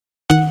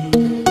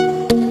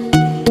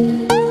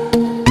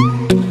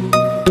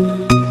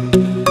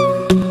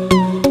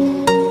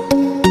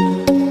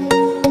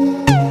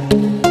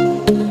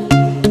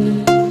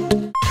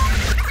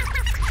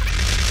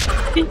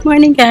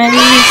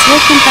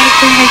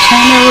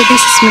channel.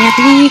 This is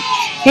Mary,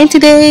 and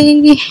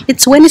today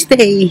it's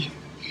Wednesday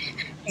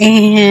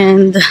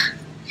and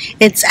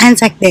it's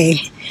ANZAC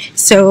Day.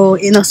 So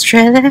in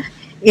Australia,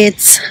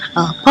 it's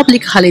a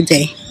public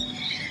holiday.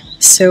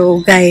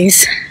 So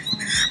guys,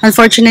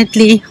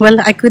 unfortunately,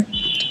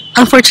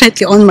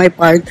 unfortunately on my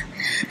part,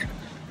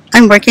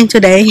 I'm working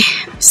today.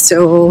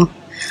 So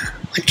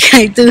what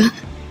can I do?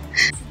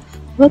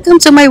 Welcome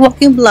to my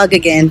walking vlog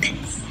again.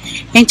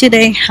 And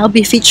today I'll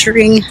be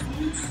featuring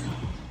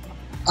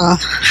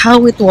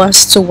how it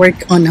was to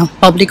work on a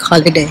public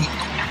holiday.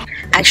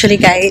 Actually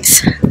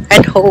guys,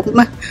 at home,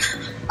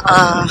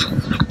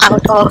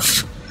 out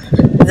of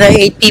the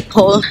 8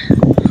 people,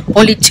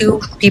 only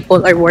 2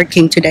 people are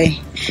working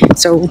today.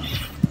 So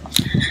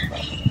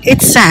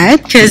it's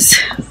sad because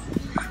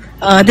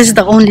this is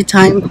the only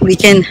time we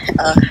can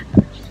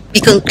be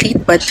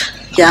complete, but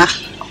yeah,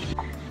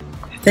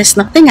 there's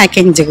nothing I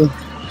can do.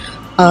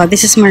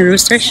 This is my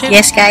rooster ship.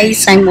 Yes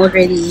guys, I'm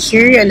already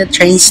here at the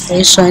train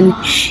station,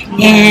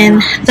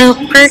 and the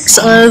perks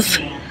of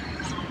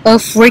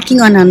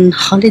working on a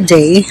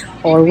holiday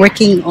or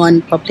working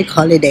on public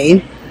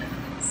holiday,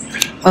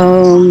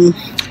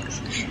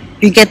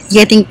 you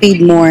getting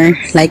paid more,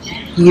 like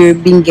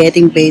you've been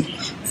getting paid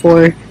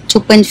for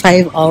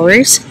 2.5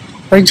 hours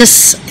or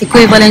just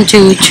equivalent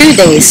to 2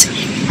 days.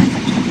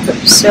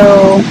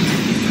 So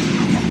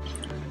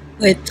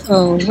with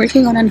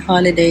working on a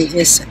holiday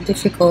is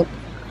difficult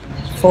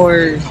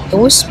for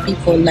those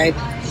people. Like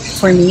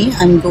for me,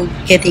 I'm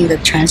getting the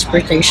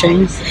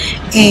transportation,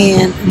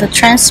 and the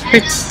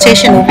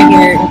transportation over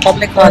here in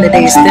public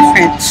holiday is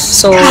different,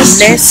 so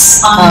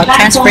less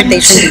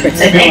transportation for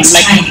everyone.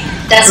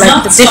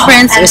 Like the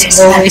difference is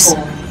always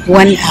 1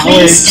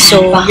 hour,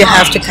 so you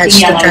have to catch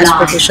the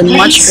transportation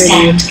much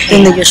earlier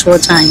than the usual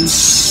time.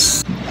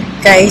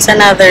 Guys,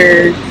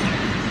 another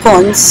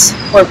cons,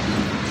 or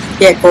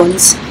yeah,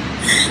 cons.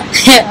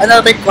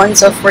 Another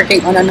cons of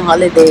working on a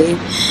holiday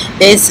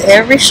is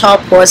every shop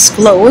was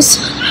closed.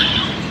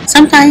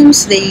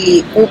 Sometimes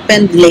they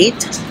opened late,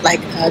 like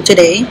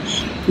today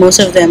most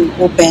of them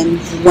open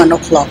 1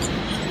 o'clock,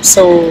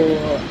 so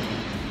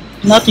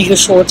not the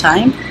usual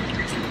time.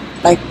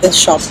 Like this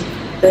shop,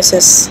 this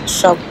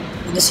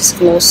is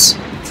closed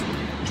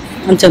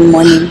until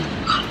morning,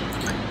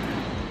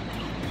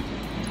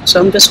 so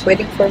I'm just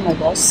waiting for my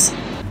boss.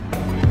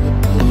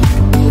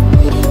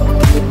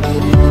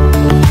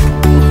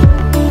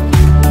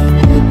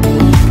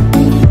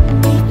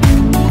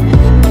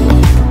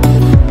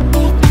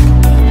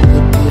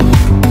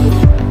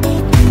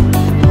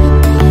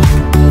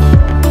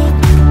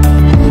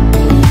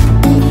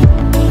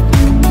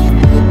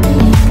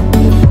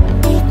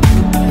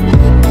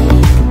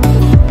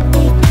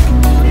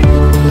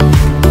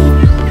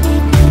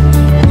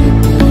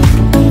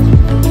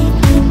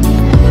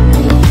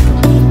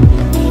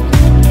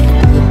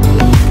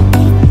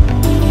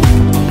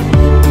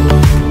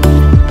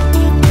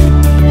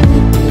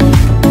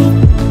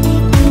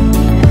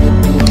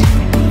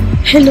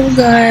 Hello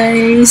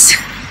guys.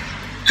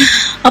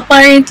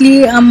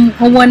 Apparently I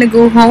want to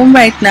go home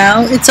right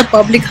now. It's a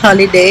public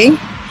holiday.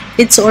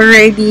 It's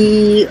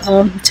already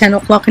 10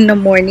 o'clock in the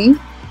morning.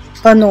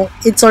 Oh no,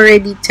 it's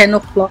already 10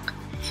 o'clock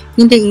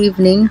in the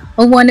evening.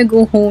 I want to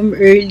go home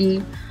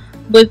early,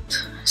 but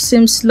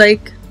seems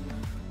like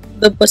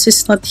the bus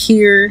is not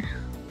here.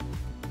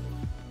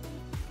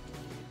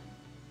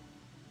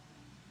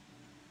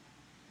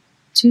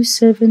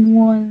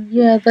 (271).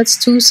 Yeah, that's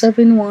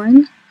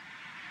 271.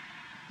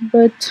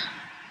 But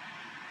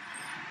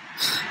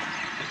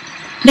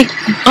the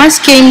bus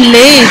came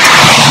late.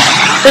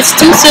 That's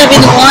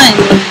 271.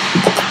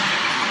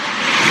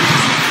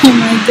 Oh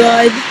my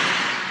god,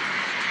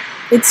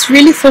 it's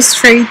really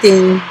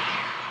frustrating.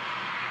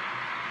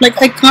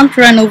 Like I can't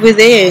run over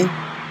there.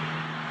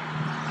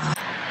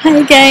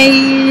 Hi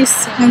guys,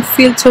 I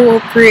feel so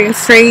afraid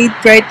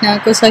right now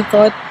because I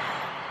thought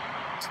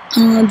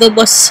the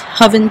bus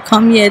haven't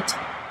come yet.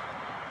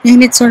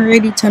 And it's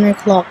already 10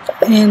 o'clock,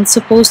 and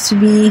supposed to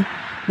be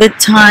the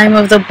time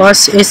of the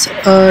bus is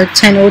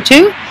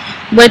 10:02,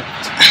 but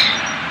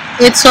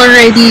it's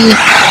already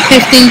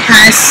 15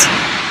 past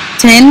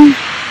 10.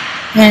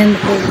 And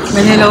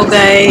well, hello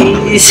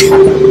guys.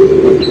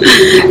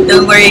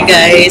 Don't worry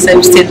guys,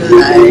 I'm still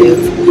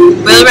alive.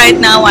 Well,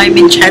 right now I'm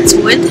in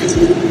Chatswood,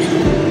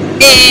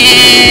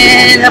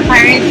 and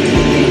apparently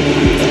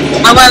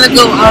a while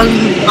ago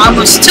I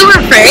was too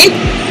afraid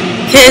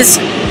because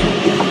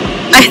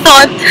I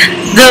thought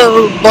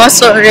the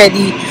bus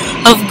already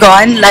have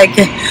gone, like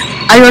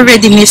I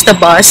already missed the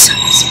bus,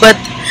 but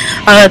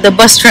the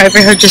bus driver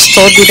had just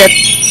told me that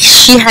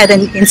she had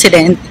an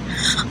incident.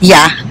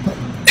 Yeah.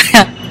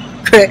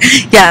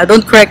 Yeah,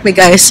 don't correct me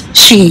guys.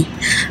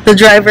 The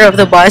driver of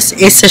the bus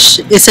is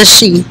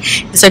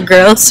a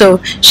girl, so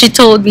she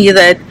told me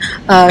that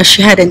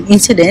she had an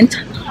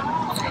incident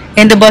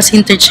in the bus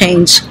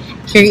interchange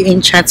here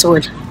in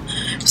Chatswood.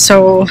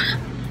 So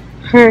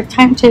her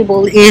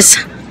timetable is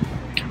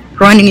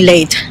running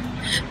late,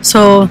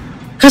 so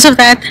because of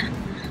that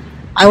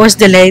I was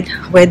delayed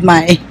with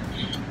my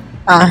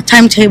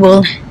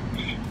timetable,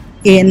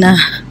 in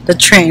the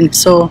train.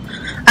 So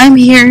I'm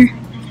here.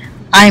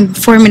 I'm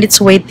 4 minutes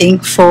waiting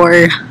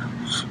for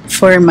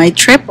my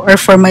trip or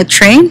for my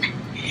train,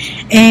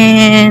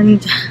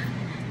 and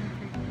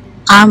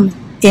I'm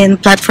in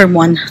platform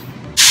one.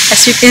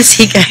 As you can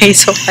see,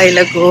 guys, a while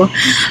ago,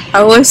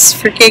 I was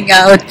freaking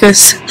out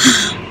because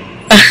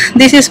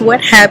this is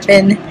what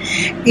happened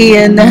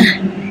in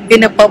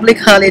a public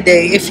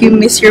holiday. If you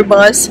miss your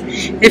bus,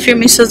 if you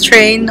miss a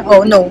train,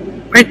 oh no,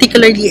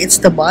 particularly it's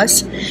the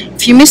bus.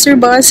 If you miss your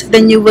bus,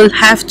 then you will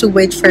have to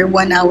wait for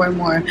 1 hour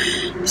more.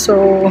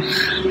 So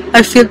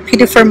I feel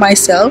pity for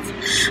myself.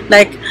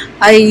 Like,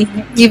 I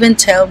even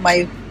tell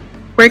my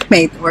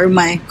workmate or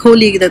my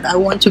colleague that I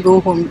want to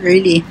go home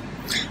early.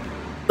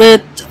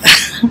 But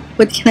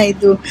what can I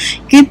do?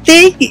 Good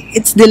thing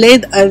it's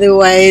delayed.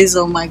 Otherwise,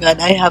 oh my god,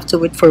 I have to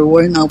wait for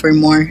 1 hour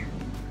more.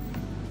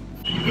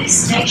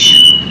 This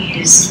station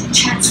is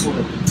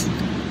Chatswood.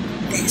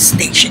 This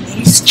station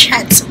is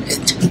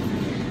Chatswood.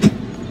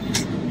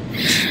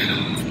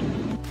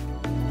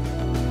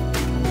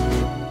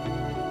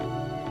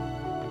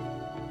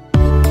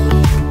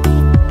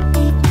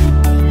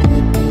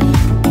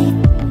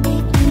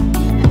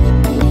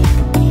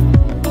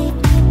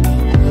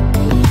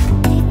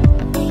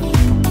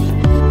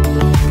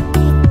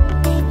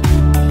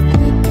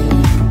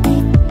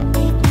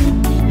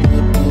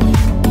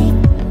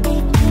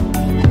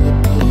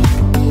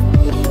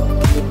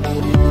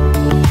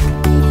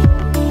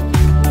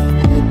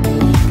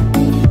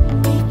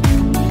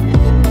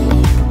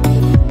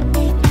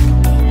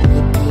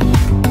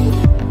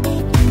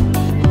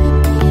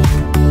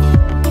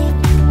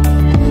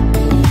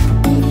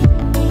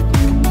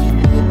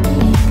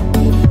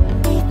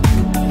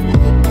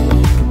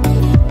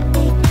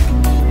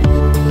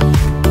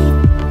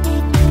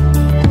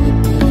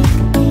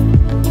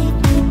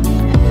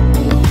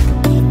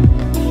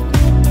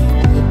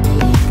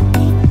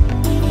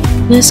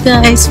 Yes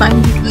guys,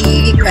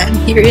 finally, I'm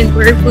here in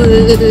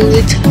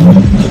Burwood.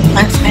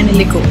 I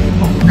finally go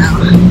home now.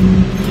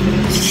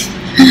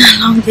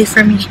 Long day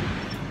for me.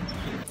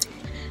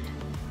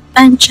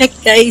 Time check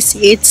guys,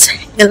 it's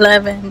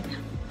 11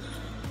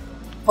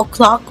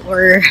 o'clock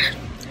or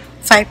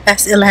 5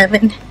 past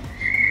 11.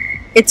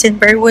 It's in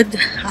Burwood.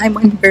 I'm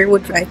in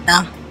Burwood right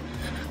now.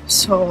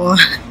 So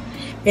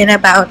in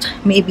about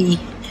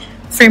maybe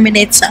 3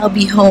 minutes I'll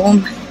be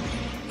home,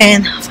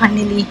 and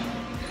finally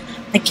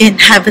I can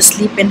have a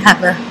sleep and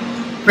have a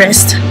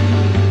rest.